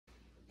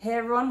Hey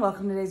everyone,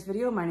 welcome to today's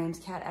video. My name's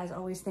Kat. As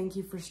always, thank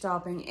you for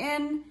stopping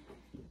in.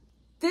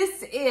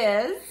 This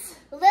is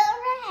Little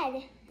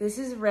Red. This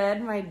is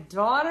Red, my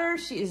daughter.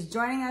 She is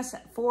joining us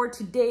for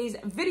today's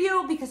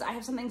video because I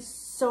have something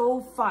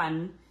so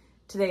fun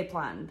today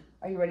planned.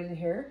 Are you ready to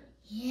hear?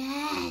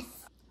 Yes.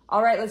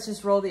 All right, let's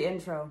just roll the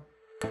intro.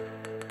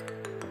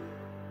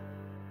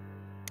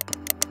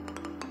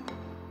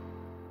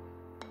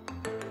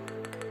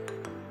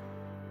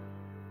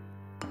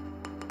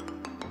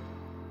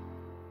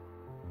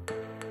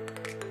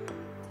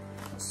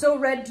 So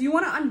Red, do you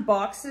want to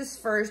unbox this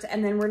first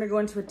and then we're going to go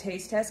into a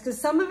taste test? Because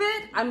some of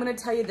it, I'm going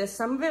to tell you this,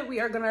 some of it we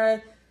are going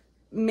to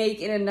make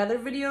in another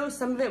video.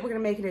 Some of it we're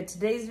going to make it in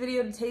today's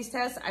video to taste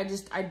test.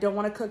 I don't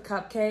want to cook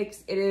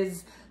cupcakes. It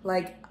is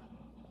like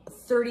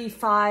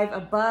 35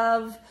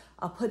 above.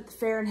 I'll put the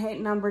Fahrenheit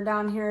number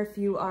down here if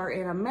you are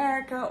in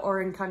America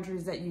or in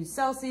countries that use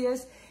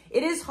Celsius.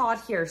 It is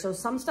hot here, so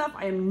some stuff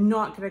I am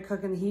not going to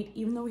cook in the heat.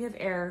 Even though we have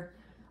air,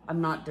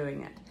 I'm not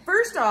doing it.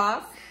 First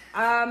off,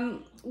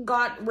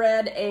 got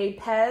Red a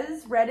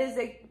Pez. Red is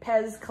a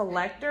Pez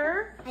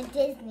collector. A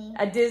Disney.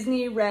 A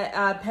Disney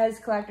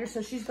Pez collector.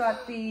 So she's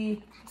got the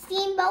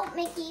Steamboat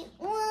Mickey.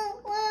 Woo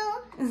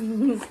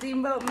woo.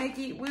 Steamboat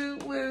Mickey. Woo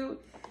woo.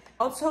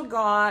 Also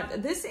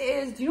got, this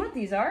is, do you know what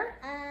these are?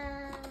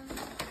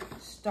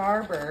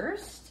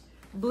 Starburst.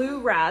 Blue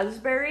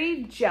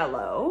Raspberry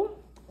Jello.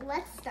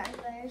 What's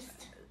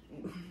Starburst?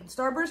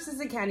 Starburst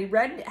is a candy.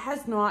 Red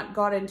has not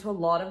got into a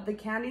lot of the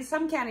candies.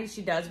 Some candies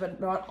she does,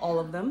 but not all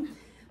of them.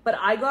 But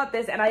I got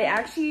this, and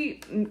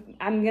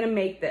I'm gonna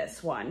make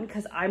this one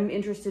because I'm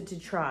interested to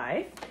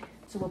try.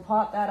 So we'll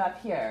pop that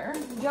up here.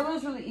 Jello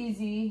is really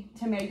easy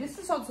to make. This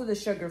is also the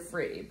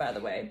sugar-free, by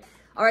the way.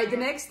 All right, the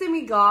next thing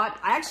we got,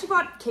 I actually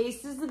bought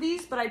cases of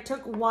these, but I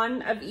took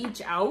one of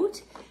each out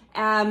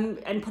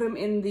and put them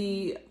in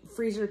the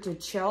freezer to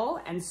chill.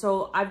 And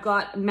so I've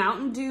got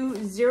Mountain Dew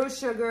Zero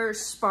Sugar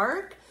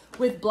Spark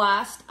with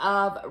blast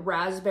of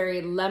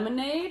raspberry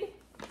lemonade.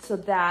 So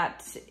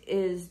that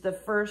is the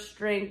first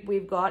drink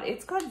we've got.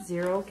 It's got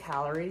 0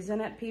 calories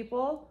in it,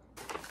 people.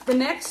 The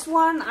next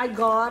one I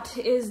got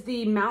is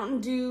the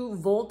Mountain Dew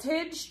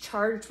Voltage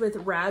charged with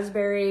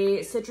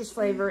raspberry, citrus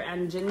flavor,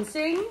 and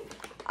ginseng.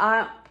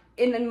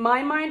 In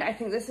my mind, I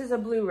think this is a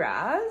blue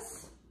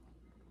raz.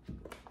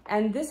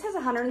 And this has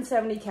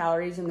 170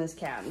 calories in this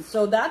can.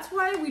 So that's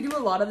why we do a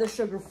lot of the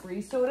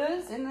sugar-free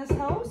sodas in this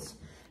house.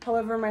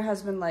 However, my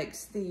husband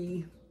likes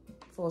the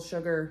full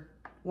sugar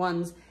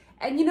ones.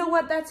 And you know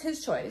what? That's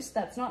his choice.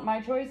 That's not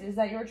my choice. Is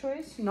that your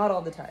choice? Not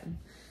all the time.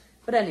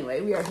 But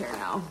anyway, we are here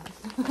now.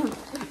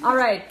 All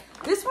right.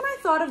 This one I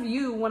thought of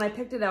you when I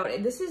picked it out.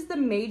 This is the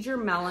Major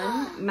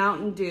Melon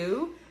Mountain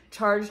Dew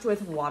charged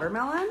with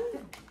watermelon.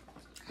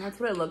 That's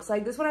what it looks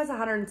like. This one has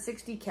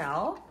 160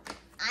 cal.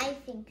 I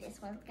think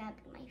this one's got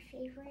to be my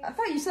favorite. I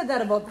thought you said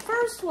that about the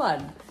first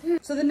one.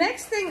 So the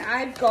next thing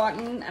I've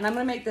gotten, and I'm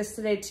gonna make this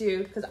today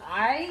too, because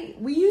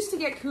we used to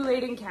get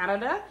Kool-Aid in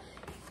Canada.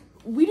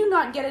 We do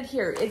not get it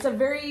here. It's a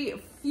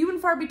very few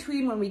and far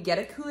between when we get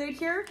a Kool-Aid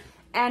here.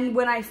 And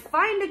when I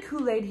find a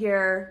Kool-Aid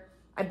here,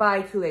 I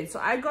buy Kool-Aid. So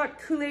I got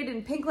Kool-Aid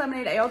and pink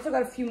lemonade. I also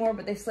got a few more,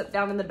 but they slipped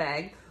down in the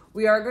bag.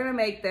 We are gonna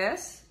make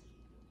this.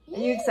 Are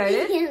you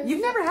excited? Yes.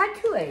 You've never had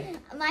Kool-Aid.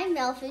 My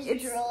mouth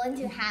is drooling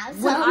to have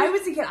some. When I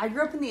was a kid, I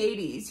grew up in the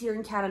 80s here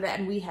in Canada,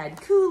 and we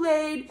had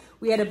Kool-Aid.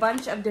 We had a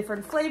bunch of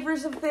different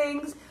flavors of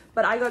things,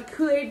 but I got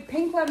Kool-Aid,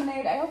 pink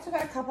lemonade. I also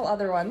got a couple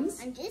other ones.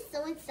 I'm just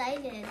so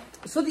excited.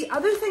 So the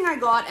other thing I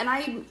got, and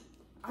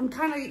I'm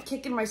kind of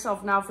kicking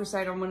myself now for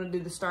saying I'm going to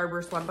do the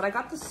Starburst one, but I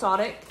got the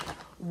Sodic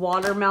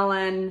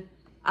Watermelon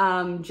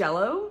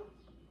Jello.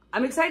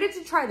 I'm excited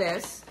to try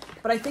this,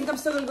 but I think I'm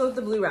still gonna go with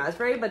the blue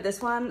raspberry. But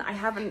this one, I've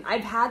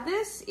had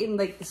this in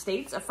like the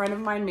States. A friend of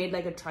mine made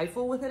like a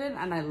trifle with it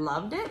and I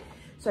loved it.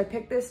 So I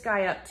picked this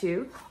guy up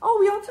too. Oh,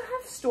 we also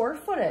have store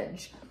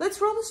footage.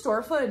 Let's roll the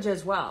store footage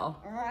as well.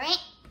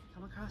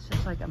 Come across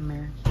this like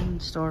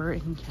American store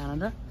in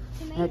Canada.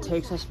 And it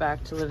takes us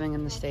back to living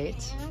in the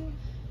States. And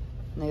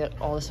they got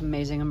all this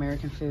amazing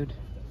American food.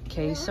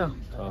 Queso.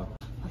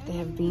 They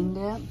have bean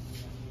dip.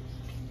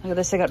 Look at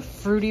this, they got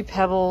Fruity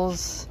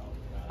Pebbles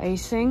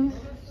icing.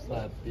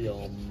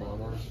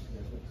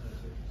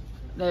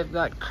 They've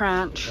got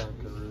Crunch,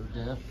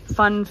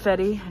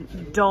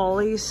 Funfetti,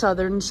 Dolly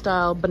Southern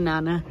style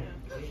banana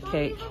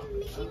cake.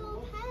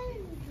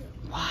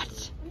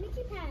 What?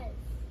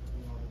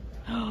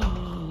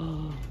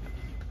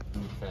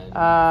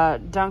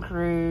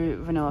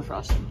 Dunkaroo vanilla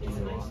frosting.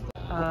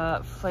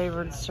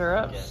 Flavored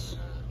syrups.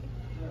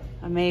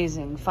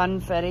 Amazing.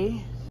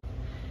 Funfetti.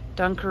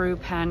 Dunkaroo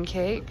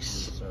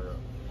pancakes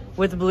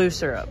with blue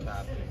syrup.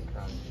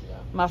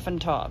 Muffin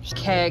tops.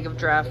 Keg of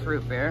draft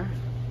root beer.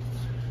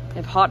 They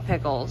have hot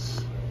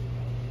pickles.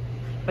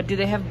 But do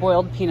they have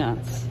boiled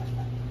peanuts?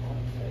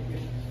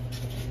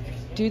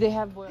 Do they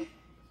have boiled?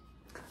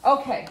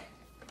 Okay,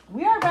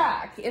 we are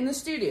back in the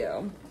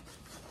studio.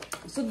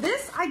 So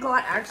this I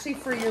got actually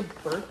for your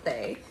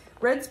birthday.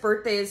 Red's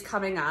birthday is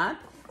coming up.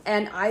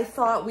 and I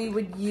thought we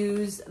would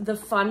use the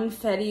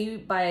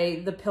Funfetti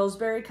by the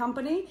Pillsbury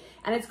Company,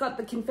 and it's got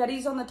the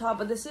confettis on the top,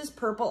 but this is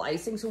purple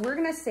icing. So we're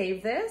gonna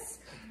save this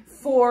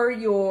for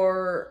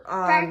your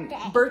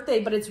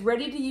birthday, but it's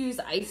ready to use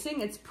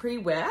icing. It's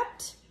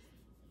pre-whipped.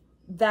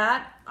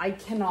 That I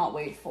cannot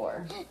wait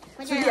for.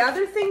 So the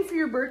other thing for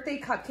your birthday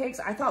cupcakes,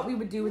 I thought we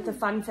would do with the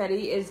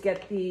Funfetti is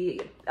get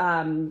the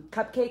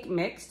cupcake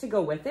mix to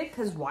go with it,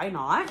 because why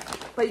not?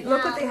 But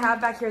look what they have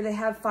back here. They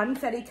have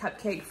Funfetti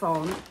cupcake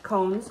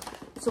cones.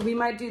 So we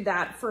might do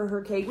that for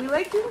her cake. We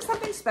like doing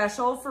something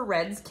special for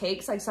Red's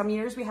cakes. Like some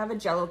years we have a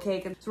Jello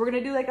cake. And so we're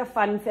going to do like a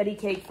Funfetti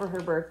cake for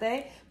her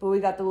birthday. But we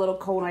got the little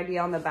cone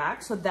idea on the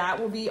back. So that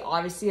will be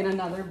obviously in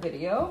another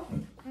video.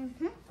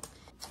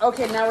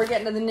 Okay, now we're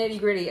getting to the nitty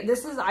gritty.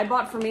 This is, I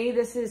bought for me,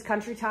 this is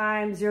Country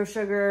Time, zero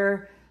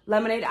sugar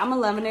lemonade. I'm a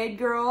lemonade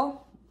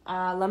girl,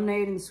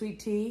 lemonade and sweet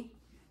tea.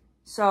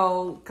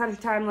 So Country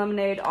Time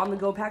lemonade on the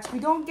go packs. We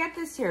don't get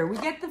this here. We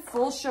get the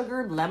full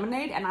sugar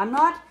lemonade, and I'm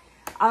not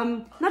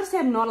to say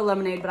I'm not a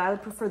lemonade, but I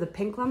would prefer the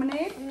pink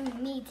lemonade.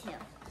 Me too.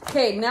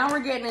 Okay, now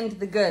we're getting into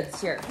the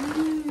goods here.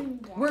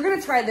 We're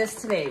gonna try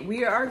this today.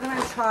 We are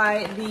gonna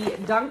try the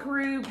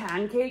Dunkaroo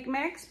pancake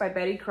mix by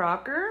Betty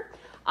Crocker.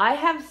 I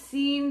have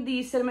seen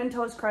the Cinnamon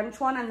Toast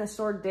Crunch one, and the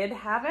store did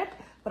have it,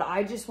 but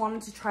I just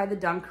wanted to try the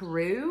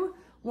Dunkaroo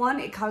one.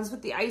 It comes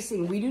with the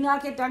icing. We do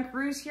not get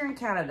Dunkaroos here in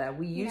Canada.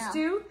 We used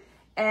to,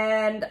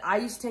 and I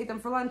used to take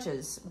them for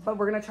lunches, but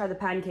we're gonna try the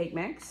pancake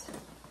mix.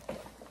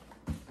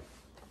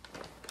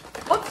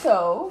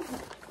 Also,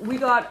 we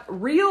got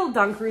real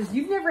Dunkaroos.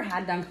 You've never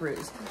had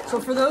Dunkaroos. So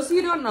for those of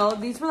you who don't know,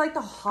 these were like the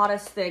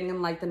hottest thing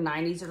in like the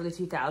 90s, early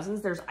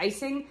 2000s. There's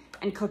icing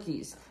and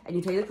cookies. And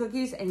you take the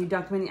cookies and you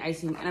dunk them in the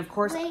icing. And of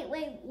course...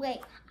 Wait.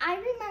 I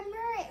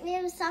remember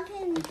there was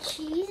something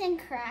cheese and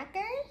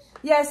crackers.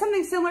 Yeah,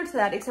 something similar to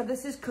that, except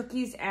this is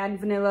cookies and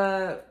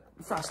vanilla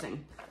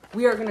frosting.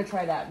 We are going to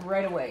try that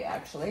right away,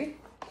 actually.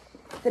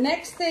 The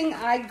next thing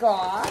I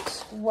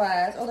got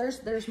was... Oh,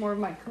 there's more of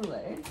my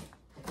Kool-Aid.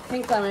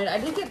 Pink lemonade. I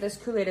did get this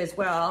Kool-Aid as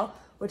well,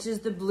 which is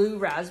the blue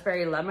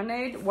raspberry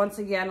lemonade. Once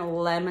again, a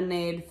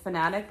lemonade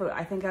fanatic, but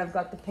I think I've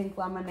got the pink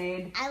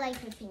lemonade. I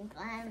like the pink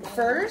lemonade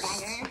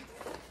first. better.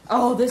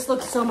 Oh, this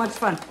looks so much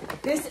fun.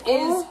 This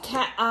is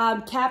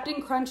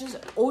Captain Crunch's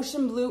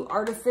Ocean Blue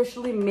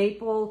Artificially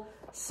Maple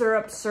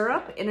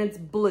Syrup, and it's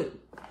blue.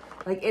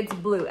 Like, it's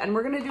blue. And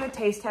we're going to do a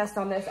taste test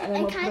on this, and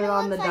then we'll put it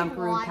on the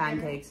Dunkaroo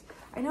pancakes.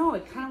 I know,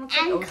 it kind of looks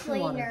like ocean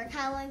water. And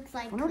kind of looks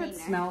like I wonder what it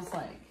smells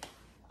like.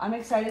 I'm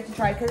excited to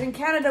try, because in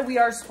Canada, we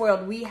are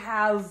spoiled. We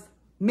have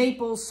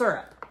maple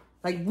syrup,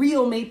 like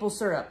real maple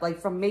syrup, like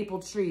from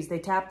maple trees. They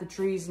tap the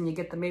trees and you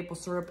get the maple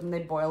syrup and they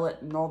boil it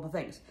and all the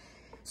things.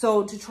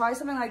 So to try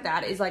something like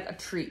that is like a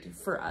treat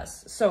for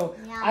us. So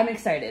yeah. I'm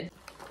excited.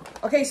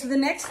 Okay, so the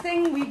next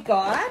thing we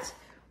got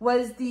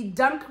was the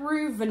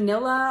Dunkaroo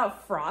vanilla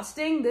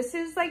frosting. This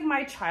is like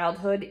my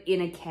childhood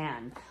in a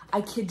can. I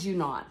kid you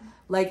not.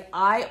 Like,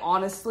 I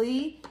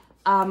honestly...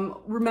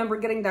 remember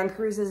getting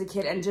Dunkaroos as a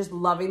kid and just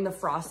loving the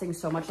frosting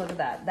so much. Look at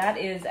that. That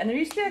is, and there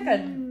used to be like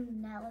a...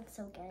 that looks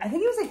so good. I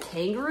think it was a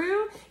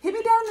kangaroo. Hit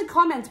me down in the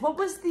comments. What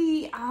was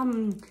the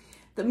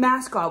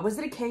mascot? Was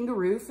it a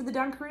kangaroo for the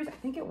Dunkaroos? I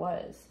think it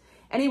was.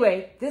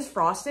 Anyway, this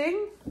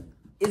frosting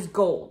is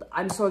gold.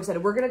 I'm so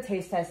excited. We're going to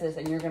taste test this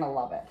and you're going to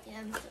love it. Yeah,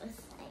 I'm so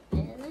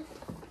excited.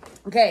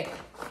 Okay,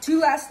 two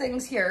last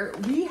things here.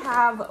 We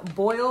have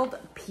boiled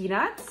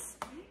peanuts.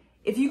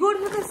 If you go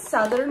to the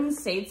southern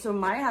states, so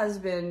my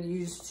husband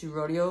used to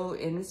rodeo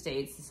in the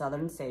States, the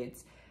southern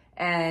states,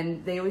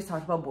 and they always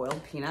talked about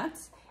boiled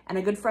peanuts. And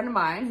a good friend of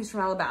mine who's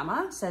from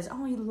Alabama says,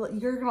 oh,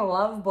 you're gonna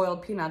love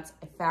boiled peanuts.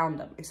 I found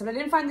them. Except I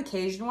didn't find the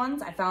Cajun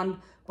ones. I found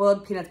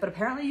boiled peanuts, but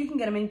apparently you can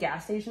get them in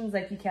gas stations.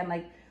 Like you can,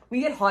 like, we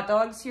get hot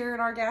dogs here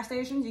in our gas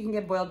stations. You can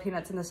get boiled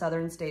peanuts in the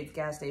southern states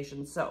gas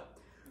stations. So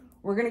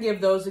we're gonna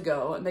give those a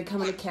go. They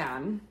come in a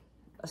can.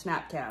 A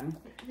snap can.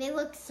 They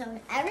look so,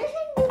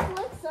 everything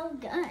looks so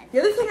good. The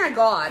other thing I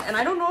got, and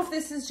I don't know if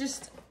this is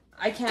just,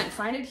 I can't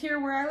find it here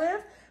where I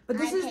live, but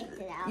this is,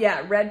 picked it out.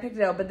 Yeah, Red picked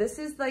it out, but this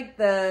is like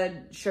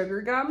the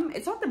sugar gum.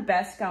 It's not the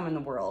best gum in the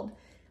world,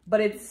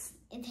 but it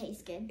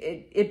tastes good.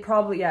 It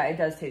probably, yeah, it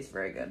does taste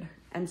very good.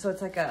 And so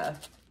it's like a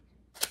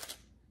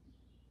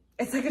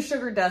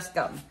sugar dust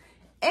gum.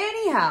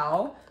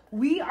 Anyhow,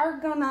 we are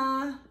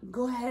gonna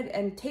go ahead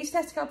and taste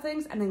test a couple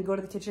things and then go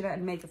to the kitchen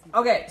and make it.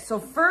 Okay, so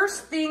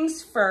first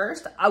things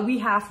first, we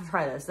have to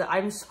try this.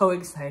 I'm so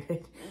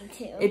excited. Me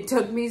too. It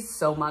took me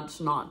so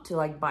much not to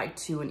like buy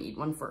two and eat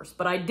one first,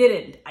 but I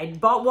didn't. I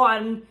bought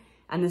one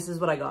and this is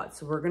what I got.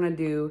 So we're gonna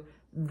do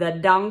the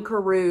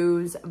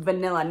Dunkaroos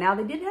vanilla. Now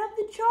they did have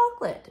the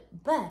chocolate,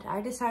 but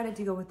I decided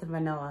to go with the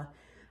vanilla.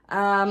 I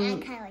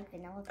kind of like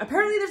vanilla.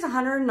 Apparently there's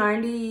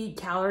 190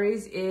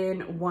 calories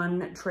in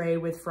one tray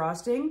with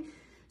frosting.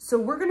 So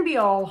we're going to be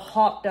all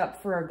hopped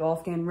up for our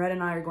golf game. Red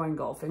and I are going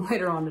golfing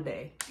later on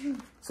today.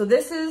 So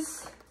this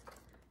is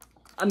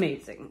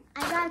amazing.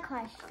 I got a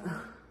question.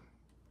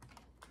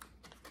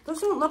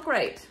 Those don't look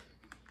right.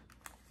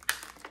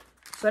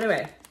 So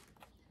anyway,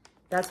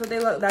 that's what they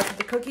look. That's what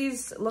the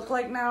cookies look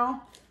like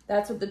now.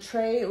 That's what the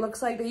tray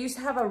looks like. They used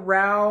to have a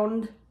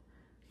round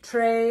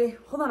tray.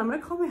 Hold on, I'm gonna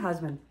call my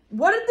husband.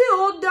 What did the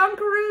old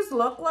Dunkaroos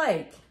look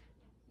like?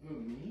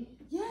 Me?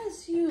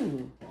 Yes,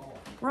 you.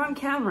 We're on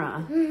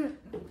camera.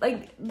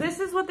 Like,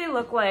 this is what they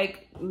look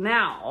like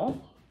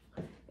now.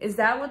 Is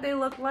that what they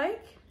look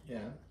like? Yeah.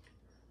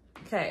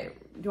 Okay,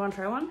 do you want to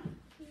try one?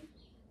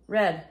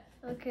 Red.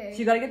 Okay. So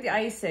you got to get the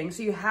icing.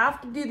 So you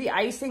have to do the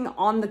icing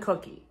on the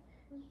cookie.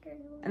 Okay.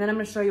 And then I'm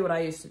going to show you what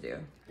I used to do.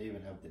 They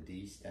even have the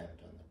D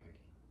stamped on the cookie.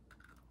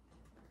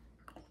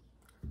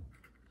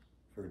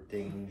 For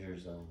danger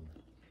zone.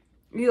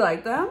 You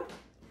like them?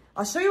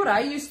 I'll show you what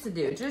I used to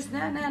do. Just, wait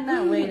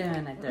a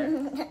minute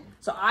there.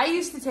 So I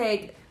used to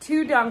take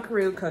 2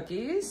 Dunkaroo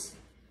cookies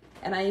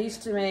and I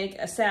used to make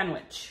a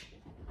sandwich.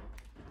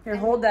 Here,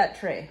 hold that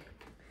tray.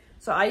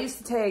 So I used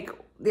to take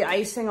the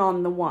icing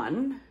on the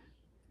one,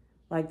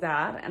 like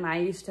that, and I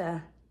used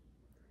to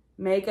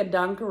make a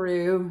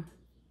Dunkaroo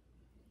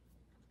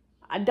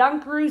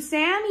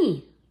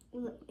Sammy.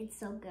 Ooh, it's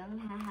so good. I'm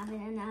gonna have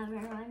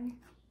another one.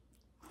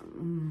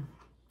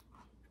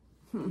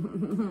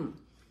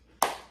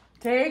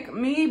 Take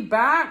me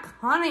back,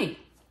 honey.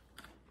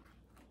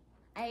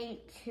 I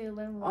ate 2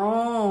 in one.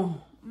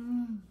 Oh,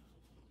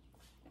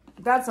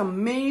 that's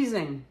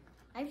amazing.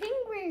 I think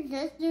we're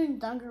just doing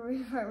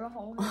Dunkaroos for a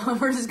whole day.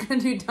 We're just gonna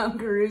do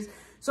Dunkaroos.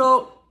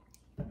 So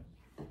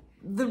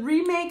the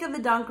remake of the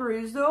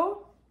Dunkaroos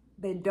though,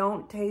 they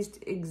don't taste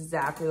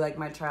exactly like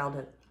my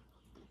childhood.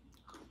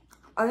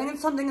 I think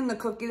it's something in the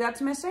cookie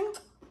that's missing,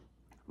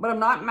 but I'm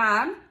not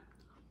mad.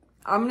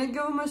 I'm gonna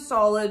give them a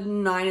solid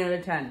 9 out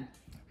of 10.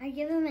 I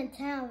give them a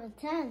 10 out of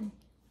 10.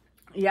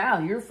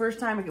 Yeah, your first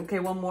time. Okay,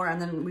 one more,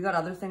 and then we got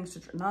other things to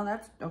try. No,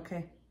 that's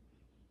okay.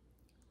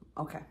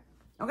 Okay.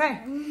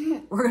 Okay.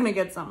 We're gonna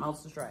get something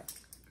else to try.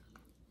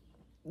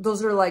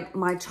 Those are like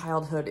my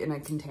childhood in a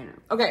container.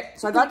 Okay,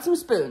 so I got some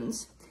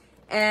spoons,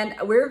 and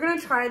we're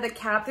gonna try the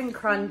Captain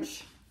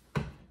Crunch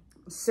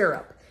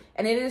syrup.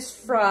 And it is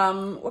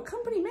from, what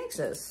company makes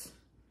this?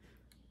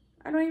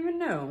 I don't even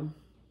know.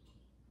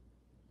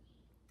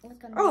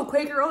 Oh,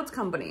 Quaker Oats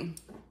Company.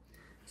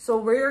 So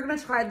we're gonna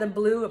try the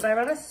blue, but I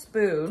got a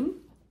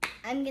spoon.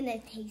 I'm gonna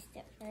taste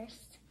it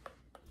first.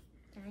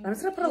 I'm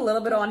just gonna put a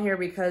little bit on here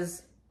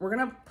because we're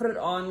gonna put it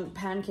on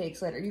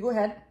pancakes later. You go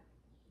ahead.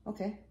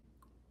 Okay.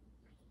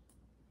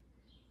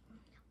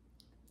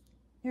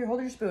 Here,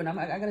 hold your spoon.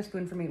 I got a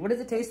spoon for me. What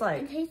does it taste It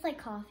like? tastes like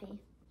coffee.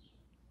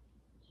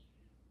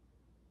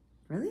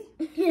 Really?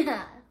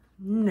 Yeah.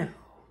 No.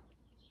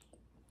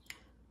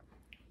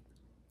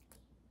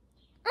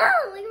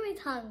 Oh, look at my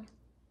tongue.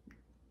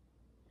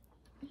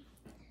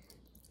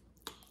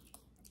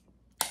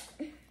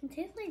 It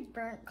tastes like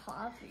burnt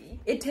coffee.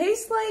 It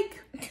tastes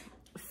like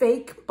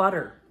fake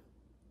butter.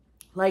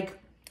 Like,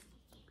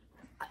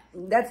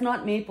 that's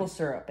not maple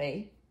syrup,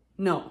 eh?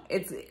 No,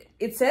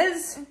 it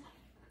says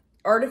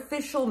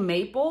artificial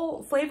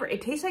maple flavor.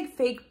 It tastes like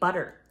fake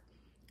butter.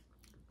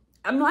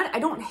 I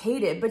don't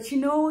hate it, but you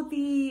know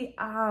the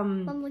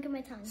Look at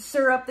my tongue.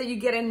 syrup that you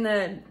get in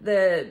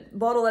the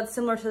bottle that's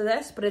similar to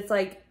this, but it's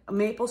like a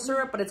maple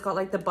syrup, but it's got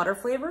like the butter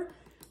flavor.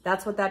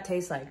 That's what that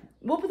tastes like.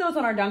 We'll put those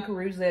on our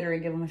Dunkaroos later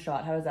and give them a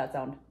shot. How does that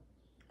sound?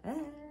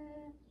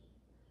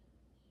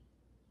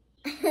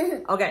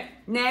 Okay,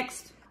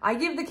 next. I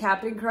give the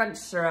Captain Crunch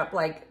syrup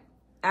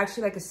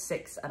actually like a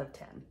 6 out of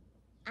 10.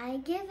 I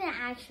give it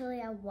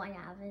actually a 1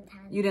 out of 10.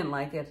 You didn't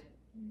like it?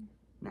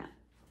 No.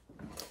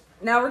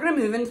 Now we're gonna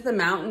move into the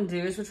Mountain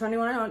Dews. Which one do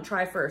you want to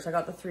try first? I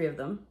got the 3 of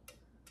them.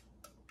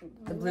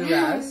 The Blue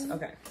Raz.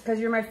 Okay. Because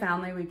you're my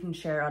family, we can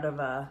share out of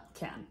a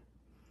can.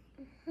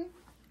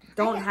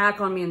 Don't hack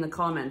on me in the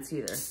comments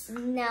either.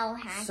 No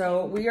hack.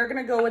 So we are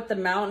gonna go with the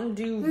Mountain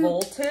Dew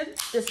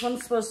Voltage. This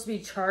one's supposed to be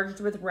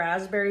charged with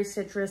raspberry,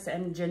 citrus,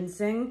 and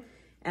ginseng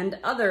and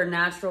other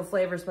natural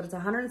flavors, but it's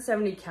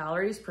 170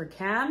 calories per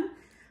can.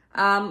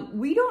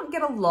 We don't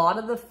get a lot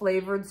of the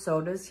flavored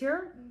sodas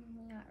here.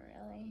 Not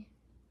really.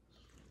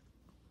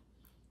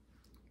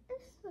 I'm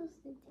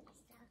supposed to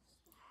taste that.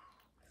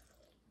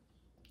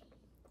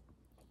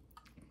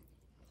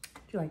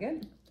 Do you like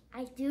it?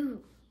 I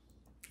do.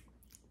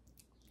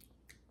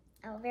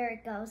 Oh, there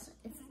it goes.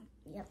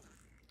 Yep.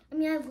 I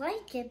mean, I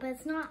like it, but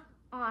it's not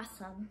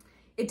awesome.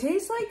 It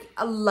tastes like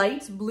a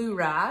light blue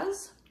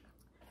raz.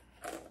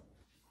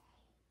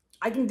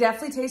 I can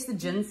definitely taste the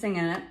ginseng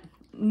in it.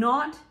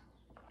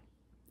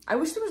 I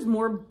wish there was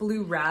more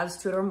blue raz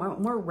to it or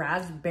more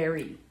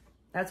raspberry.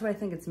 That's what I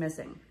think it's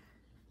missing.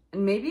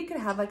 And maybe it could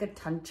have like a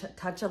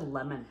touch of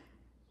lemon.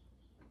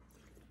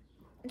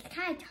 It's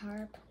kind of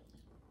tart.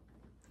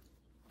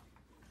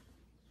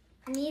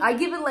 I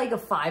give it like a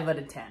 5 out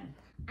of 10.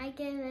 I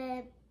give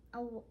it a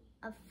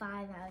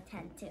 5 out of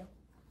 10 too. I'm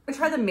gonna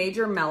try the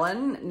Major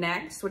Melon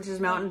next, which is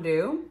Mountain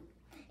Dew.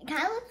 It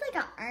kind of looks like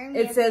an army.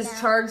 It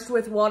says charged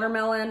with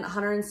watermelon,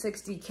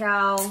 160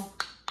 cal.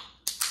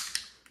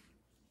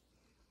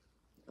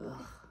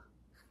 Ugh.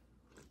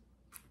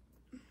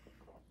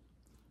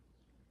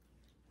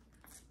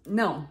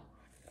 No.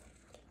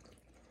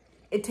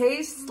 It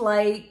tastes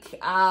like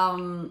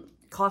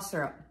cough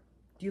syrup.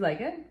 Do you like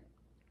it?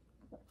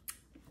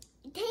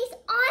 It tastes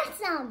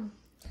awesome.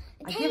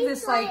 I give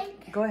this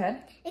like, go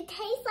ahead. It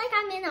tastes like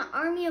I'm in an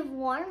army of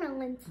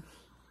watermelons.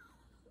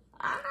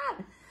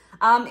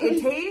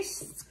 It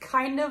tastes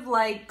kind of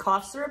like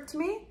cough syrup to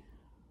me.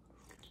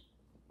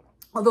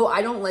 Although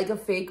I don't like a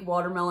fake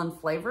watermelon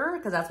flavor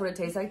because that's what it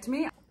tastes like to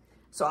me.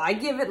 So I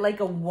give it like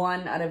a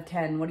 1 out of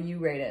 10. What do you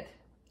rate it?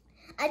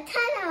 A 10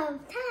 out of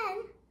 10.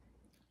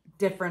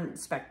 Different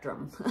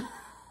spectrum.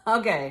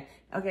 Okay.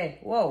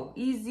 Whoa.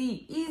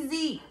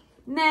 Easy.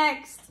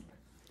 Next.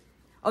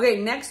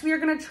 Okay, next we are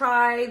going to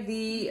try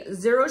the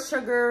Zero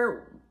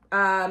Sugar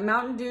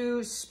Mountain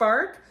Dew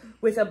Spark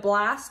with a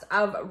blast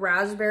of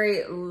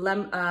raspberry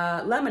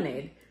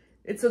lemonade.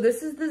 So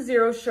this is the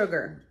Zero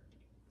Sugar.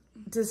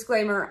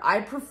 Disclaimer,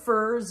 I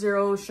prefer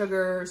Zero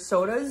Sugar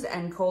sodas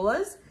and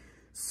colas.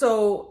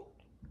 So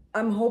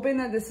I'm hoping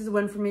that this is a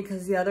win for me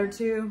because the other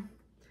two,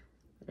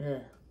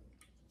 ugh.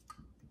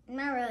 I'm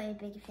not really a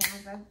big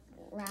fan of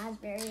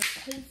raspberry.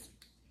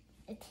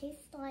 It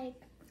tastes like...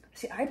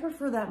 See, I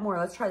prefer that more.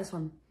 Let's try this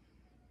one.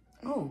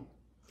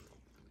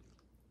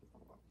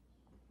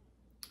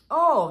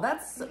 Oh,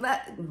 that's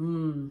that.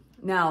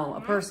 Now,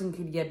 a person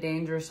could get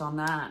dangerous on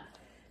that.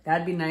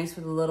 That'd be nice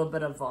with a little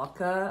bit of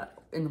vodka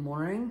in the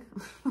morning.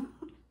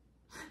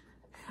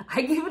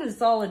 I give it a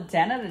solid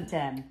 10 out of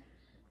 10.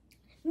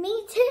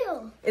 Me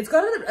too. It's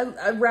got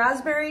a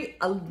raspberry,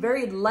 a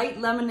very light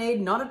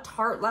lemonade, not a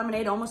tart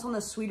lemonade, almost on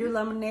the sweeter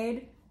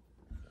lemonade.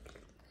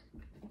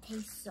 It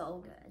tastes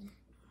so good.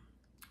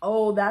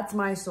 Oh, that's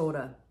my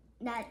soda.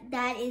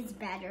 That is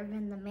better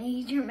than the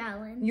Major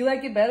Melon. You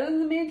like it better than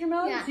the Major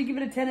Melon? Yeah. So you give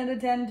it a 10 out of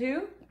 10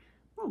 too?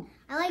 Oh.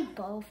 I like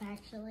both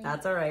actually.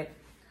 That's all right.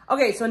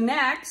 Okay, so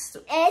next.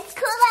 It's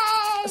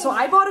Kool-Aid! So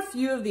I bought a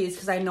few of these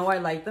because I know I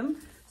like them.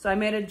 So I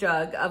made a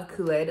jug of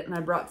Kool-Aid and I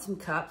brought some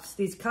cups.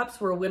 These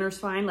cups were Winner's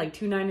Find, like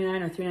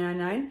 $2.99 or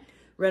 $3.99.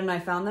 Red and I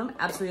found them,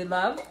 absolutely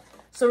love.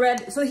 So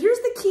Red, so here's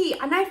the key,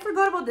 and I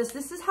forgot about this.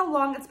 This is how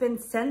long it's been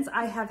since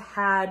I have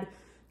had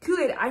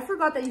Kool-Aid. I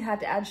forgot that you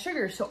had to add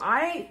sugar. So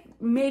I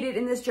made it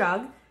in this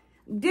jug,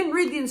 didn't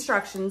read the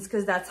instructions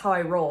because that's how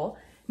I roll.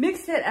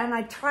 Mixed it and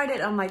I tried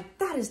it. I'm like,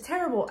 that is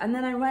terrible. And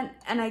then I went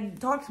and I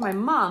talked to my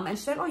mom and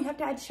she said, oh, you have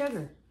to add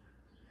sugar.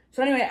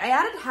 So anyway, I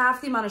added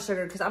half the amount of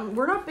sugar because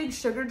we're not big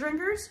sugar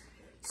drinkers.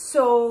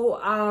 So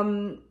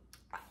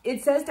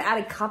it says to add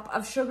a cup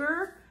of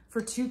sugar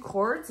for 2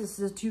 quarts. This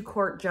is a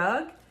 2-quart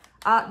jug.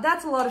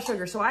 That's a lot of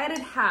sugar. So I added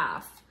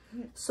half.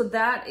 So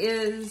that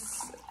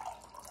is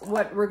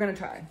what we're going to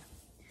try.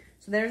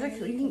 So there's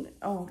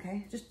oh,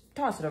 okay. Just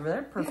toss it over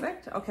there.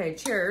 Perfect. Okay,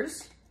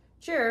 cheers.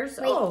 Cheers.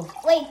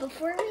 Wait,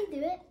 before we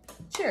do it.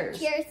 Cheers.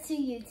 Cheers to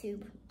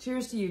YouTube.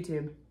 Cheers to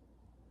YouTube.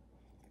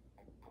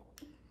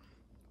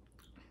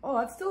 Oh,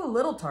 that's still a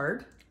little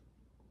tart.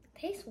 It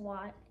tastes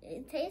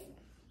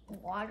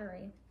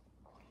watery.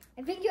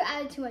 I think you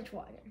added too much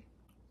water.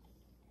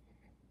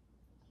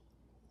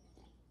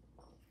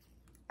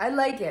 I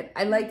like it.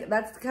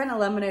 That's the kind of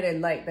lemonade I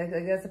like.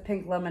 That's a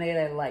pink lemonade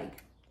I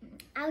like.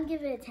 I'll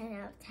give it a 10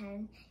 out of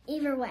 10.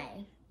 Either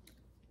way.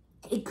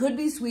 It could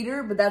be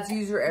sweeter, but that's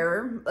user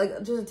error.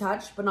 Like just a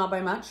touch, but not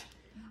by much.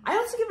 I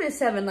also give it a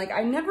 7. Like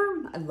I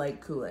like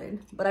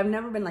Kool-Aid, but I've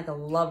never been like a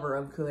lover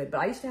of Kool-Aid. But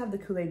I used to have the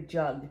Kool-Aid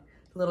jug.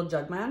 Little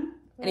jug man.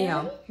 Really?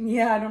 Anyhow,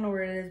 yeah, I don't know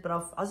where it is, but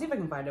I'll see if I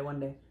can find it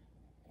one day.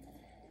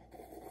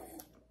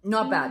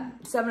 Not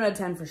bad. 7 out of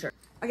 10 for sure.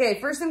 Okay,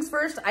 first things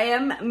first, I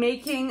am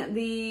making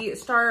the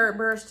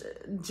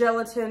Starburst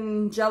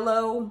gelatin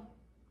jello.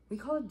 We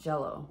call it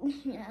jello.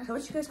 Yeah. Is that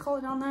what you guys call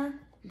it down there?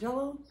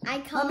 Jello? I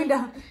call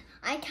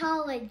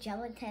it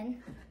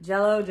gelatin.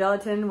 Jello,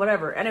 gelatin,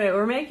 whatever. Anyway,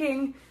 we're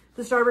making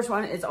the Starburst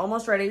one. It's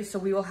almost ready, so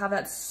we will have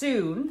that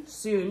soon,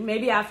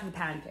 maybe after the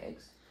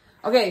pancakes.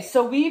 Okay,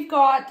 so we've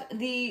got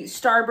the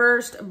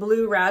Starburst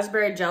Blue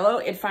Raspberry Jello.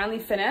 It finally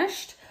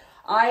finished.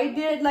 I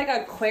did like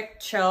a quick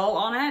chill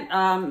on it.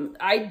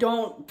 I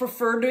don't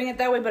prefer doing it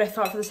that way, but I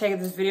thought for the sake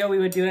of this video, we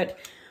would do it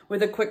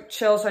with a quick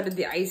chill. So I did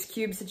the ice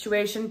cube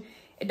situation.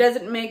 It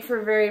doesn't make for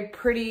a very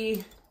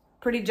pretty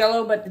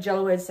Jello, but the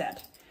Jello is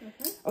set.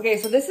 Okay,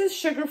 so this is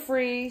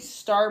sugar-free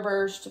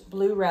Starburst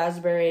Blue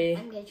Raspberry.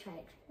 I'm gonna try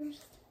it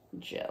first.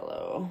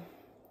 Jello.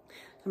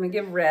 I'm gonna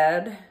give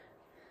Red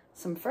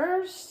some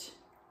first.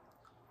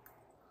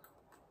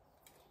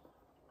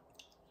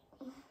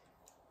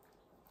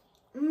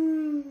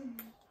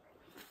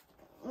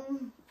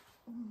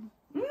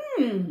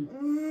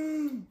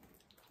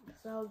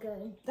 So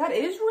good. That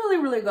is really,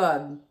 really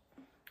good.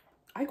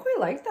 I quite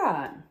like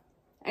that.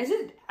 Is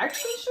it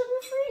actually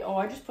sugar-free? Oh,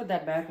 I just put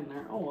that back in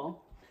there. Oh,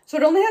 well. So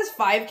it only has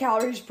 5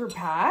 calories per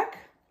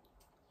pack.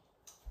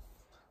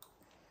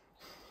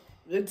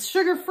 It's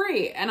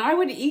sugar-free, and I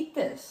would eat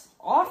this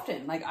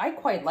often. Like, I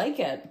quite like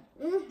it.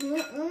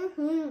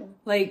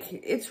 Like,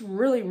 it's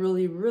really,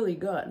 really, really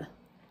good.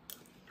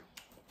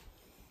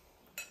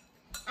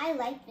 I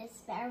like this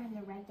better than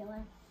the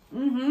regular.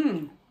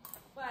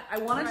 But I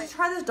wanted to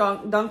try this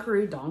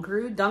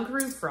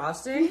Dunkaroo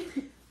frosting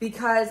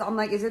because I'm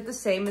like, is it the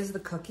same as the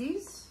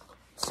cookies?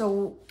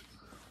 So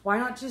why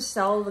not just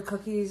sell the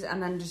cookies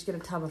and then just get a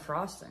tub of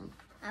frosting?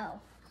 Oh.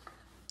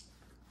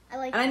 I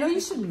like. And I know you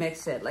should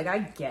mix it. Like, I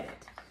get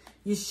it.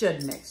 You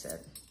should mix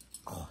it.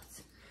 Oh,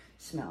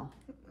 smell.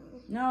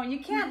 No, you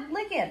can't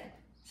lick it.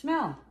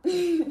 Smell.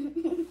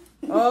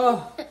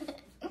 Oh.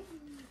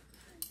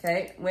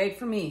 Okay, wait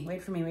for me.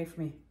 Wait for me. Wait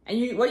for me.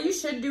 And what you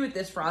should do with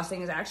this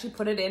frosting is actually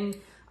put it in,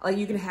 like,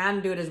 you can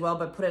hand do it as well,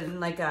 but put it in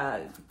like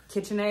a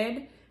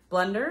KitchenAid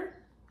blender.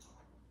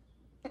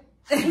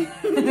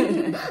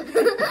 And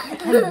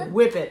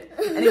whip it.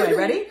 Anyway,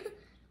 ready?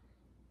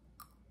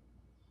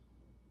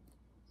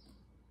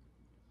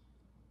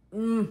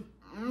 10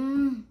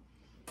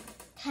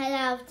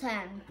 out of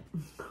 10.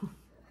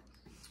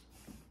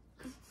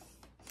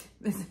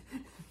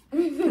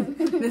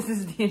 This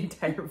is the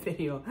entire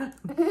video.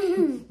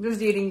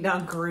 Just eating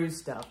Dunkaroo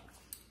stuff.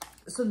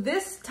 So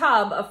this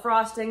tub of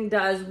frosting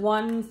does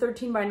one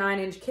 13 by 9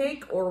 inch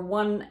cake or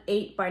one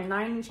 8 by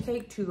 9 inch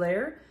cake,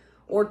 2-layer,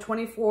 or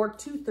 24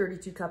 to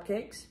 32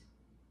 cupcakes.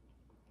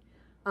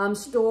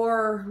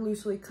 Store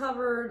loosely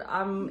covered.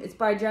 It's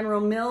by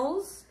General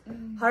Mills.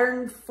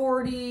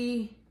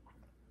 140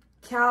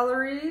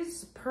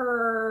 calories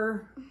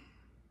per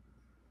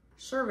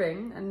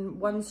serving, and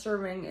one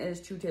serving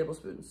is 2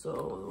 tablespoons.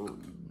 So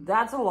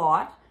that's a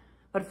lot,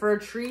 but for a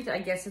treat, I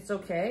guess it's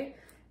okay.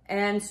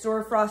 And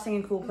store frosting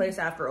in cool place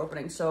after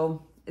opening.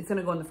 So it's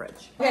gonna go in the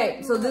fridge.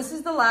 Okay, so this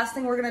is the last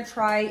thing we're gonna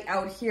try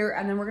out here,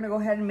 and then we're gonna go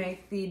ahead and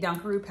make the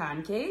Dunkaroo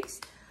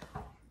pancakes.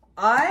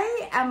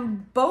 I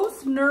am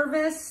both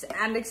nervous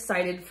and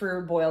excited for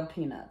boiled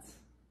peanuts.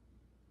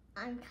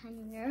 I'm kind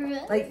of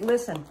nervous. Like,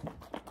 listen,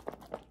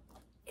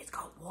 it's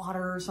got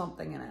water or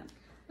something in it.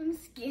 I'm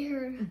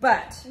scared.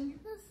 But I'm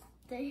gonna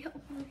stay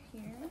over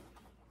here.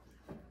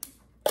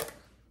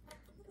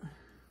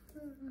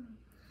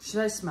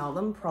 should I smell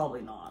them?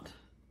 Probably not.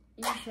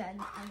 You should.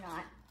 I'm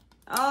not.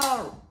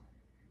 Oh,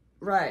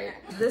 right.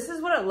 This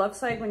is what it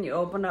looks like when you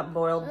open up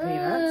boiled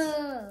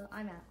peanuts.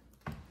 I'm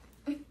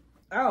out.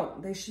 Oh,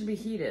 they should be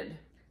heated.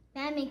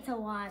 That makes a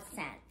lot of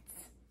sense.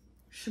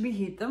 Should we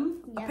heat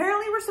them? Yep.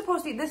 Apparently we're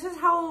supposed to eat. This is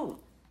how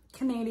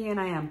Canadian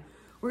I am.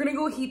 We're gonna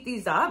go heat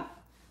these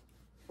up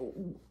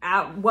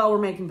while we're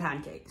making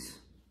pancakes.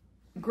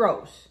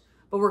 Gross,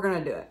 but we're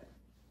gonna do it.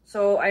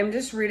 So I'm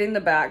just reading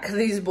the back of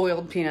these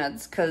boiled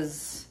peanuts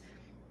because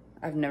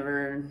I've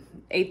never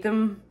ate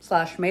them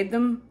 / made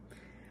them.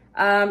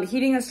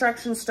 Heating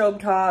instructions,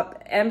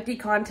 stovetop, empty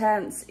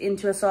contents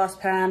into a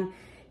saucepan,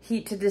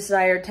 heat to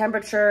desired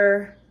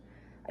temperature.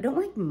 I don't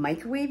like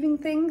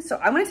microwaving things, so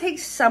I'm gonna take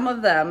some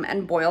of them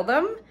and boil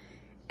them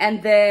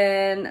and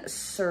then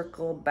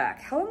circle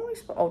back. How long are we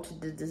supposed, oh, to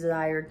the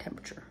desired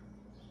temperature.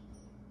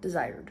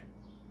 Desired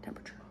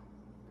temperature.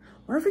 I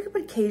wonder if we could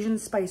put Cajun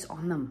spice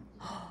on them.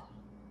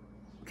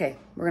 Okay,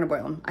 we're gonna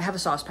boil them. I have a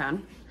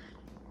saucepan.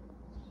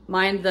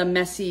 Mind the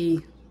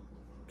messy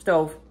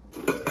stove.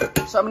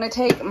 So I'm gonna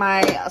take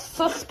my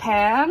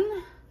saucepan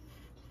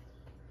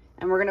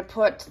and we're gonna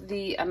put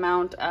the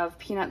amount of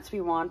peanuts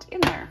we want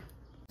in there.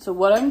 So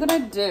what I'm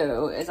gonna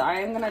do is I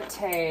am gonna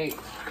take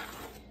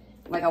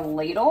like a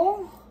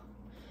ladle,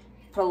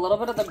 put a little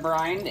bit of the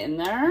brine in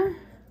there,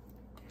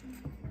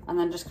 and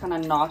then just kind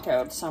of knock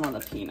out some of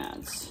the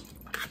peanuts.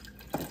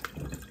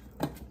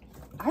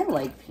 I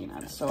like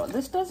peanuts, so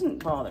this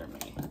doesn't bother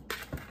me.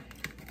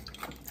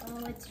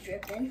 Oh, it's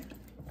dripping.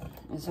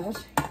 Is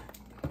it?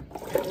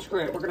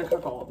 Screw it, we're gonna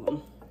cook all of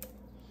them.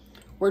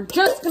 We're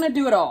just gonna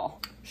do it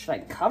all. Should I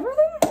cover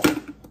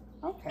them?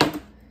 Okay.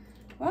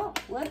 Well,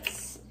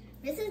 let's...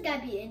 This is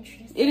gonna be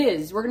interesting. It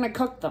is. We're gonna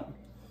cook them.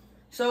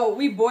 So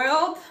we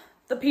boiled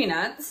the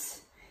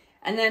peanuts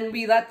and then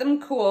we let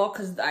them cool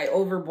because I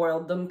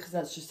overboiled them because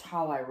that's just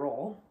how I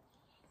roll.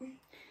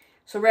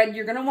 So Red,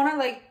 you're gonna wanna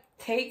like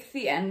take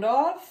the end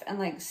off and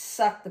like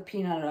suck the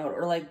peanut out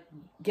or like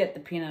get the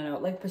peanut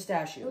out like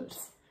pistachios.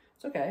 Oops.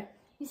 It's okay.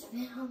 You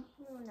smell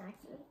an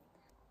accident.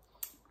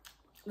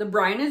 The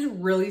brine is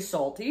really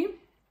salty.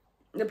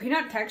 The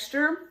peanut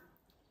texture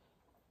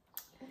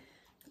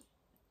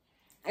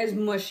is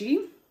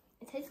mushy.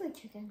 It tastes like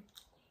chicken.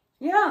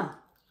 Yeah.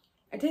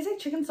 It tastes like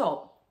chicken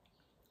salt.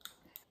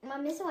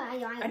 Mom, this is what I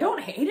like. I don't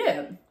hate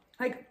it.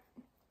 Like,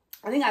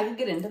 I think I could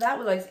get into that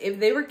with like, if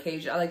they were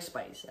Cajun, I like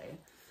spice. I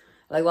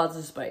like lots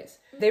of spice.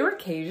 If they were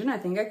Cajun, I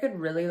think I could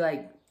really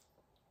like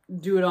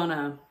do it on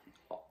a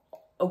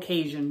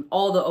occasion,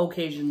 all the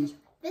occasions.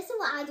 This is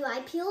what I do. I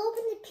peel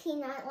open the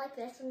peanut like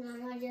this and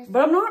then I just...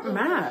 But I'm not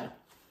mad.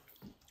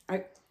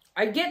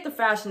 I get the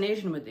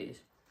fascination with these.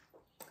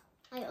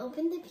 I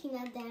open the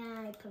peanut,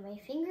 then I put my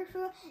finger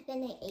through it,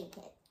 then I ate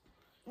it.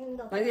 And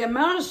go. Like the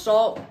amount of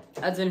salt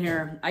that's in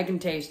here, I can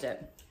taste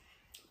it.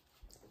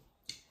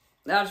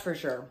 That's for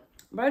sure.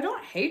 But I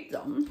don't hate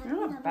them. They're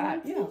not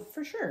bad. Yeah,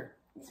 for sure.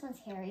 This one's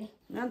hairy.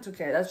 That's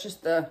okay. That's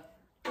just the...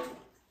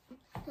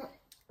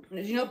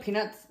 Did you know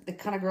peanuts, they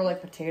kind of grow like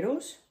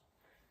potatoes?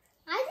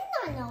 I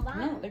did not know that.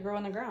 No, they grow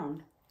in the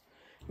ground.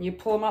 And you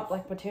pull them up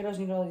like potatoes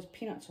and you get all these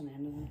peanuts on the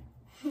end of them.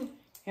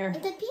 Here.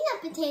 It's a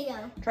peanut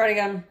potato. Try it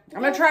again.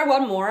 I'm going to try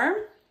one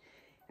more.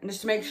 And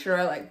just to make sure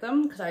I like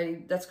them, because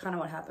that's kind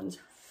of what happens.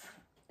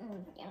 Yeah,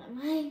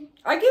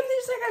 I give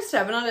these like a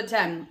 7 out of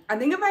 10. I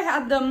think if I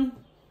had them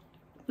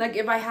Like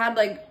if I had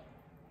like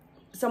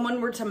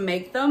someone were to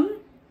make them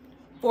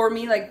for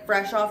me, like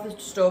fresh off the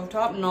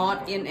stovetop,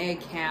 not in a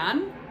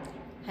can.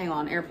 Hang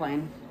on,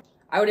 airplane.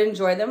 I would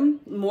enjoy them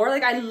more.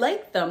 Like I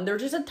like them. They're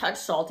just a touch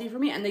salty for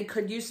me and they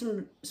could use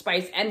some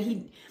spice.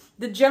 And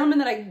the gentleman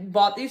that I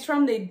bought these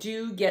from, they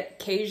do get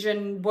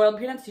Cajun boiled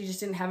peanuts. He just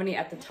didn't have any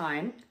at the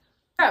time.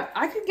 Yeah,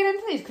 I could get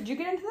into these. Could you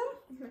get into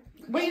them?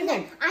 What do you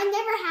think? I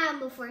never had them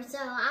before, so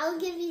I'll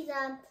give you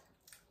the,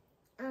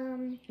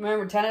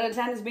 Remember, 10 out of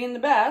 10 is being the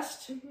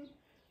best.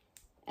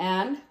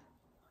 And?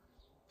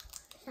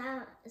 7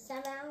 out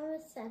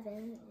of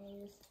 7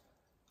 is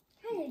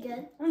kind of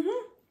good.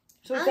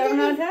 So I'll 7 give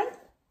out of 10?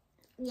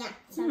 Yeah,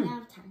 7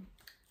 out of 10.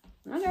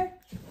 Okay.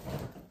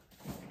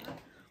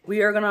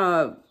 We are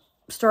gonna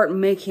start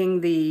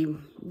making the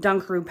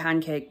Dunkaroo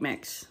pancake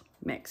mix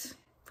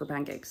for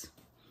pancakes.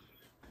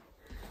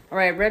 All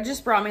right, Red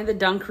just brought me the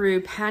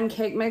Dunkaroo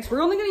pancake mix.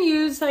 We're only gonna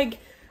use like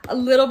a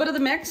little bit of the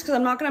mix because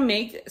I'm not gonna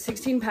make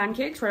 16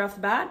 pancakes right off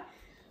the bat.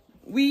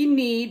 We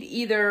need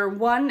either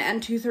 1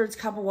 2/3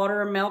 cup of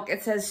water or milk.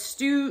 It says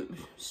stir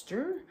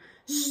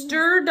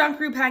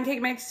Dunkaroo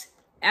pancake mix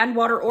and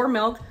water or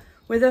milk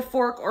with a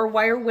fork or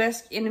wire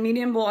whisk in a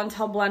medium bowl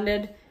until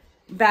blended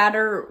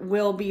batter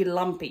will be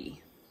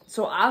lumpy.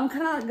 So I'm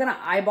kind of gonna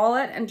eyeball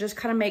it and just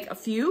kind of make a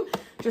few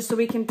just so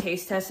we can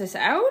taste test this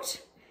out.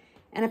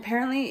 And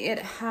apparently it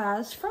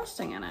has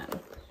frosting in it.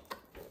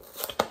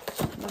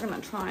 We're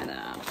gonna try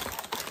that.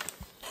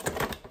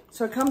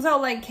 So it comes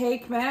out like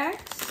cake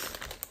mix.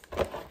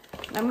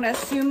 I'm gonna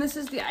assume this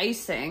is the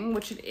icing,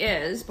 which it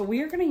is, but we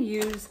are gonna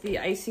use the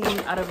icing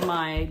out of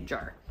my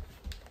jar.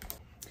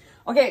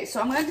 Okay, so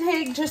I'm gonna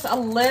take just a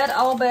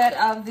little bit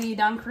of the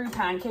Dunkaroo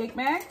pancake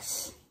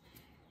mix,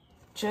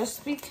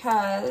 just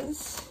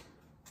because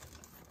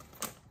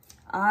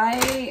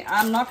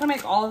I'm not gonna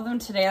make all of them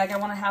today. Like I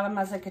wanna have them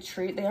as like a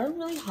treat. They are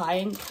really high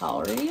in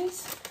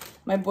calories.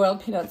 My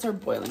boiled peanuts are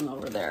boiling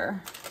over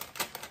there.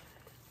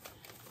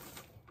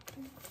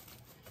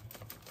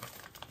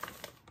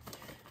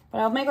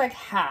 But I'll make like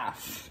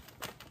half.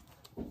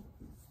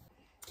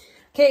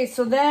 Okay,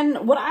 so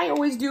then what I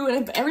always do,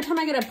 every time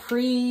I get a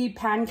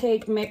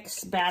pre-pancake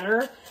mix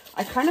batter,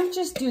 I kind of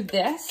just do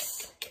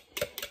this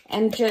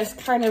and just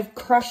kind of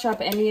crush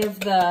up any of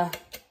the,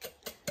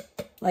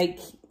 like,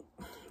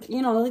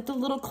 you know, like the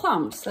little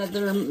clumps that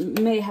there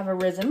may have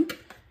arisen.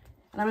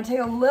 And I'm gonna take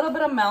a little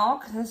bit of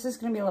milk. This is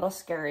gonna be a little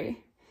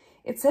scary.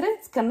 It said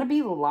it's gonna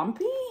be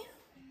lumpy.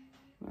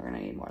 We're gonna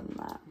need more than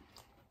that.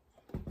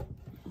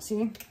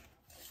 See?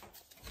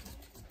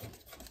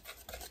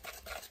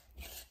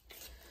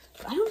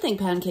 I don't think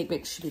pancake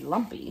mix should be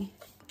lumpy.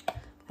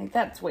 Like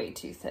that's way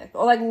too thick.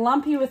 Or like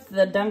lumpy with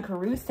the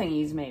Dunkaroo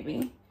thingies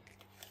maybe.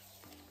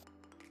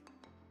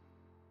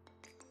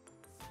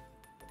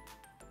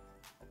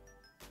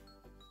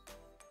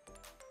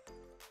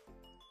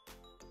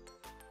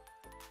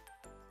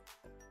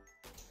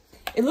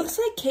 It looks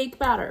like cake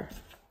batter.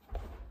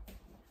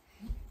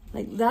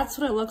 Like that's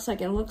what it looks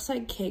like. It looks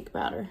like cake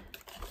batter.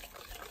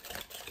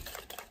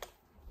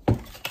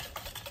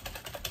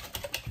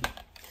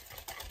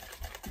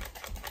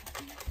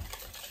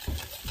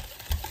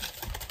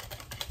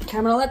 Okay,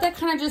 I'm gonna let that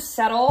kind of just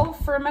settle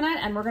for a minute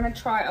and we're gonna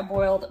try a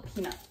boiled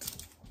peanut.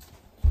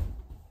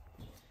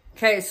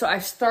 Okay, so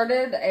I've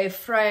started a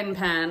frying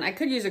pan. I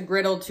could use a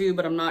griddle too,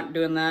 but I'm not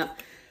doing that.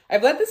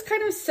 I've let this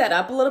kind of set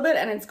up a little bit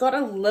and it's got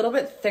a little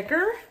bit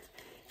thicker.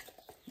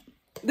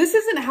 This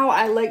isn't how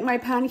I like my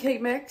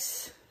pancake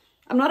mix.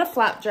 I'm not a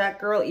flapjack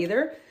girl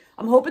either.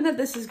 I'm hoping that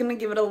this is gonna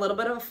give it a little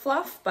bit of a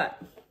fluff,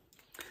 but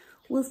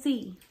we'll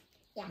see.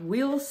 Yeah.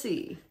 We'll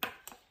see.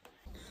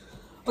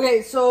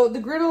 Okay, so the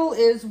griddle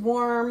is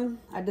warm.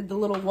 I did the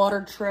little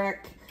water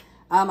trick.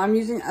 I'm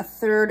using a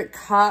 1/3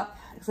 cup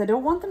because I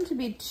don't want them to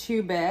be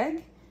too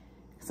big.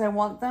 Because I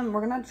want them,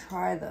 we're gonna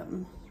try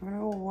them. We're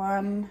gonna go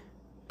 1,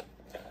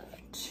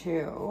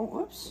 2,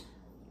 whoops.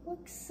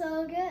 Looks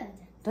so good.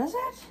 Does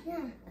it?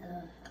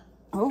 Yeah.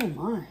 Oh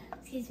my.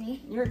 Excuse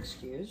me. You're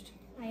excused.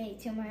 I ate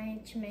too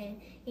much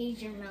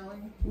Asian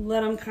melon.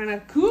 Let them kind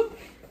of cook.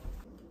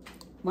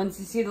 Once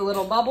you see the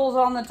little bubbles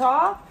on the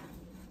top,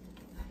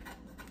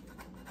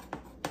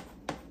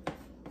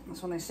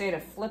 that's when they say to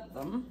flip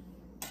them.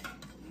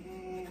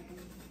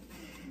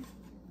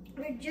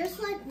 They're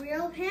just like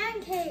real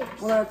pancakes.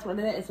 Well, that's what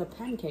it is. It's a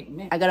pancake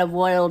mix. I got a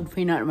boiled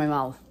peanut in my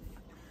mouth.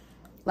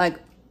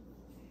 Like,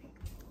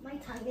 My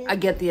tongue is... I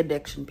get the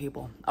addiction,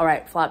 people. All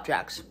right,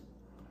 flapjacks.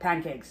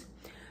 Pancakes.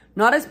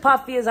 Not as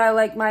puffy as I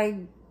like my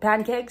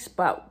pancakes,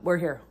 but we're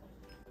here.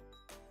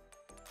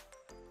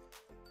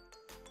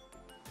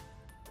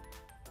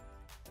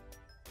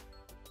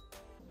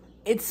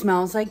 It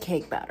smells like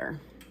cake batter.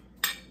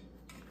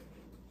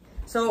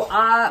 So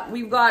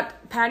we've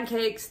got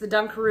pancakes, the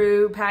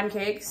Dunkaroo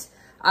pancakes.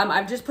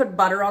 I've just put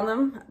butter on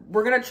them.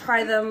 We're gonna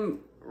try them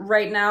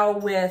right now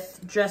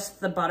with just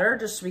the butter,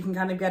 just so we can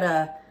kind of get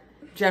a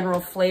general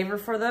flavor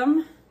for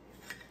them.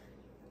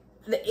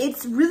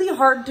 It's really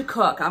hard to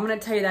cook. I'm gonna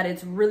tell you that.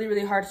 It's really,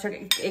 really hard to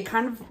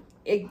cook.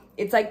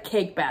 It's like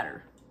cake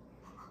batter.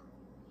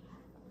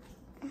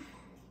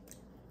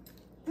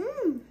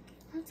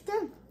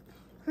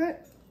 good.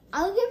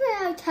 I'll give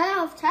it a 10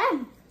 out of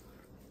 10.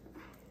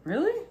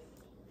 Really?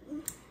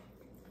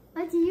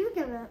 What do you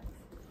give it?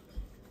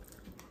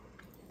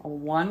 A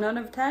 1 out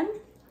of 10?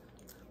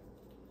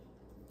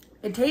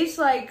 It tastes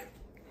like...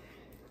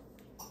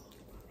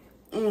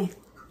 I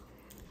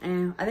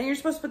think you're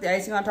supposed to put the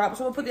icing on top,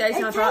 so we'll put the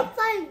icing on top.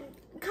 It tastes like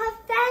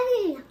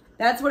confetti.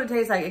 That's what it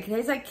tastes like. It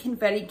tastes like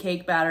confetti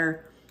cake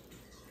batter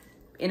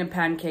in a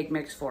pancake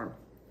mix form.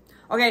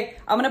 Okay,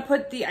 I'm gonna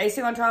put the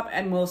icing on top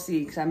and we'll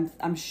see, because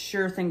I'm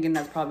sure thinking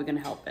that's probably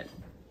gonna help it.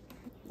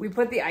 We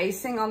put the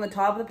icing on the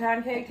top of the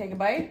pancake. Take a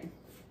bite.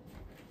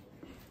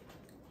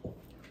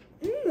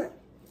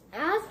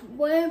 That's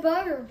way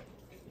better.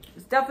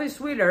 It's definitely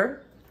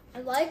sweeter. I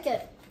like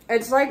it.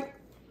 It's like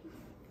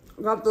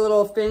got the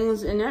little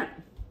things in it.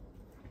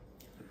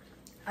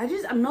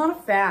 I'm not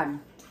a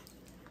fan.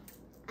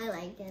 I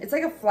like it. It's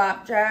like a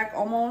flapjack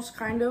almost,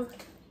 kind of.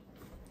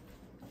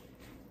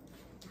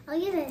 I'll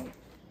give it.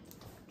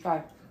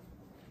 Try.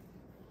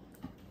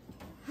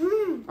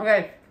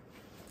 Okay.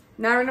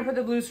 Now we're gonna put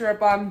the blue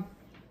syrup on.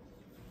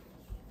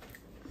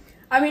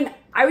 I mean,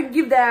 I would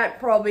give that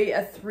probably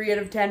a 3 out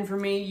of 10 for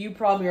me. You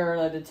probably are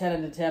at a 10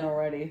 out of 10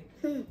 already.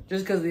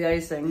 Just because of the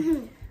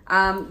icing.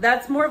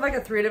 That's more of like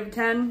a 3 out of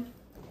 10.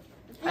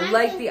 I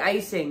like the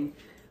icing,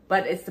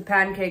 but it's the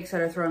pancakes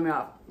that are throwing me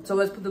off. So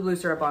let's put the blue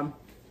syrup on.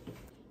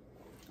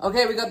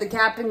 Okay, we got the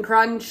Captain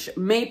Crunch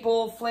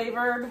maple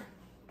flavored.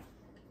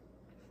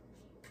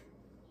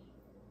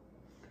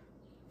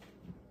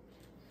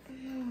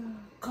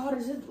 God,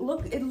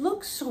 it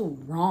looks so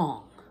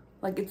wrong.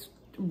 Like it's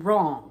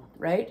wrong,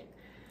 right?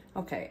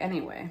 Okay,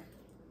 anyway.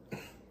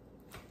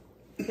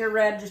 Here,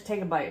 Red, just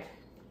take a bite.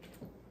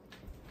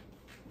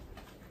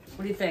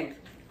 What do you think?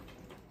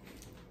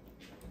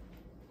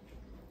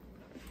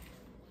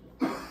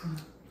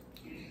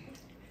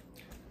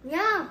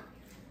 Yeah.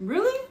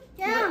 Really?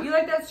 Yeah. You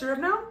like that syrup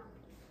now?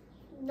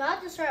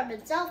 Not the syrup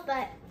itself,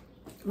 but...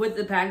 With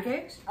the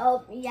pancakes?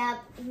 Oh, yeah.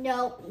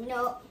 No.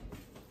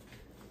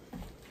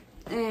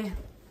 I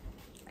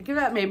give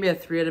that maybe a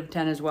 3 out of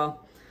 10 as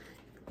well.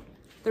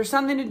 There's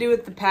something to do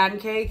with the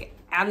pancake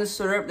and the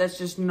syrup that's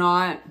just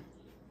not...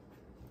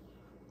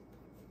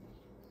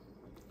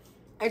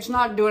 It's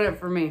not doing it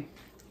for me.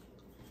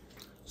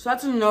 So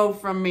that's a no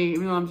from me,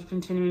 even though I'm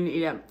continuing to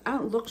eat it. Oh,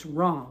 it looks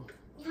wrong.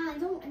 Yeah, I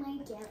don't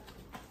like it.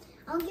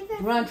 I'll give it...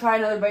 You want to try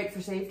another bite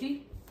for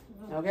safety?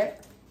 Okay.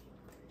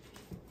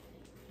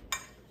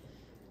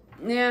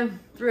 Yeah,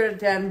 3 out of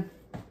 10.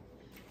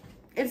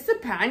 It's the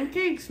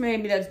pancakes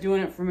maybe that's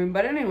doing it for me,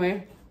 but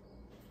anyway.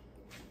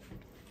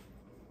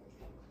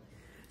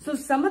 So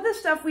some of the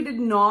stuff we did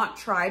not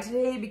try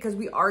today because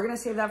we are going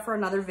to save that for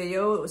another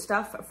video. It was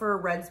stuff for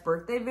Red's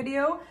birthday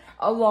video,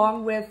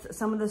 along with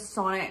some of the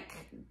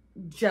Sonic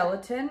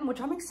gelatin, which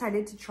I'm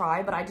excited to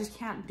try, but I just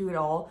can't do it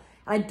all.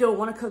 And I don't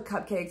want to cook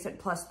cupcakes at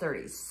plus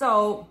 30.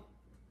 So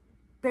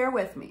bear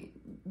with me.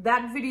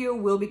 That video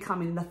will be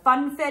coming. The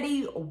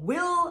Funfetti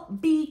will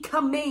be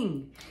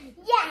coming.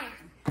 Yeah.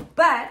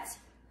 But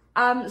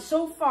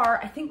so far,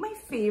 I think my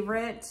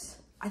favorite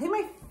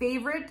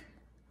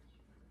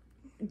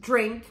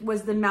drink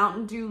was the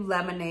Mountain Dew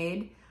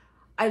lemonade.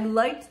 I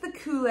liked the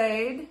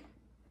Kool-Aid.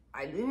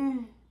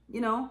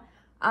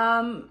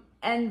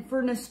 And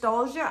for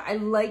nostalgia, I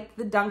liked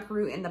the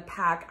Dunkaroo in the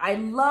pack. I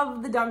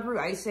love the Dunkaroo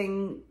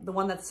icing, the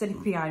one that's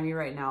sitting behind me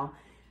right now.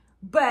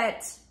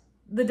 But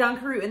the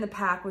Dunkaroo in the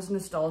pack was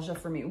nostalgia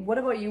for me. What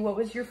about you? What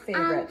was your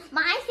favorite?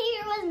 My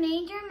favorite was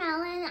Major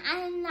Melon,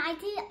 and I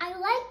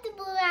liked the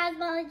blue as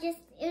well. It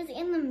was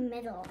in the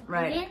middle.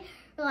 Right. I didn't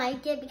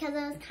like it because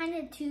it was kind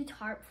of too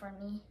tart for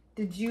me.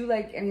 Did you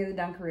like any of the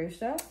Dunkaroo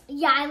stuff?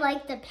 Yeah, I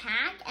liked the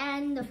pack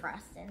and the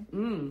frosted.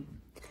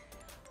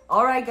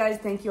 All right, guys,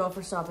 thank you all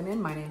for stopping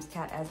in. My name's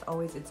Kat. As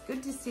always, it's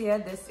good to see you.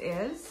 This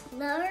is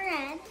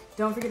Red.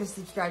 Don't forget to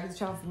subscribe to the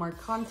channel for more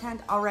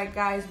content. All right,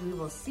 guys, we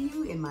will see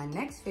you in my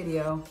next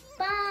video.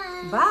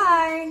 Bye.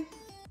 Bye.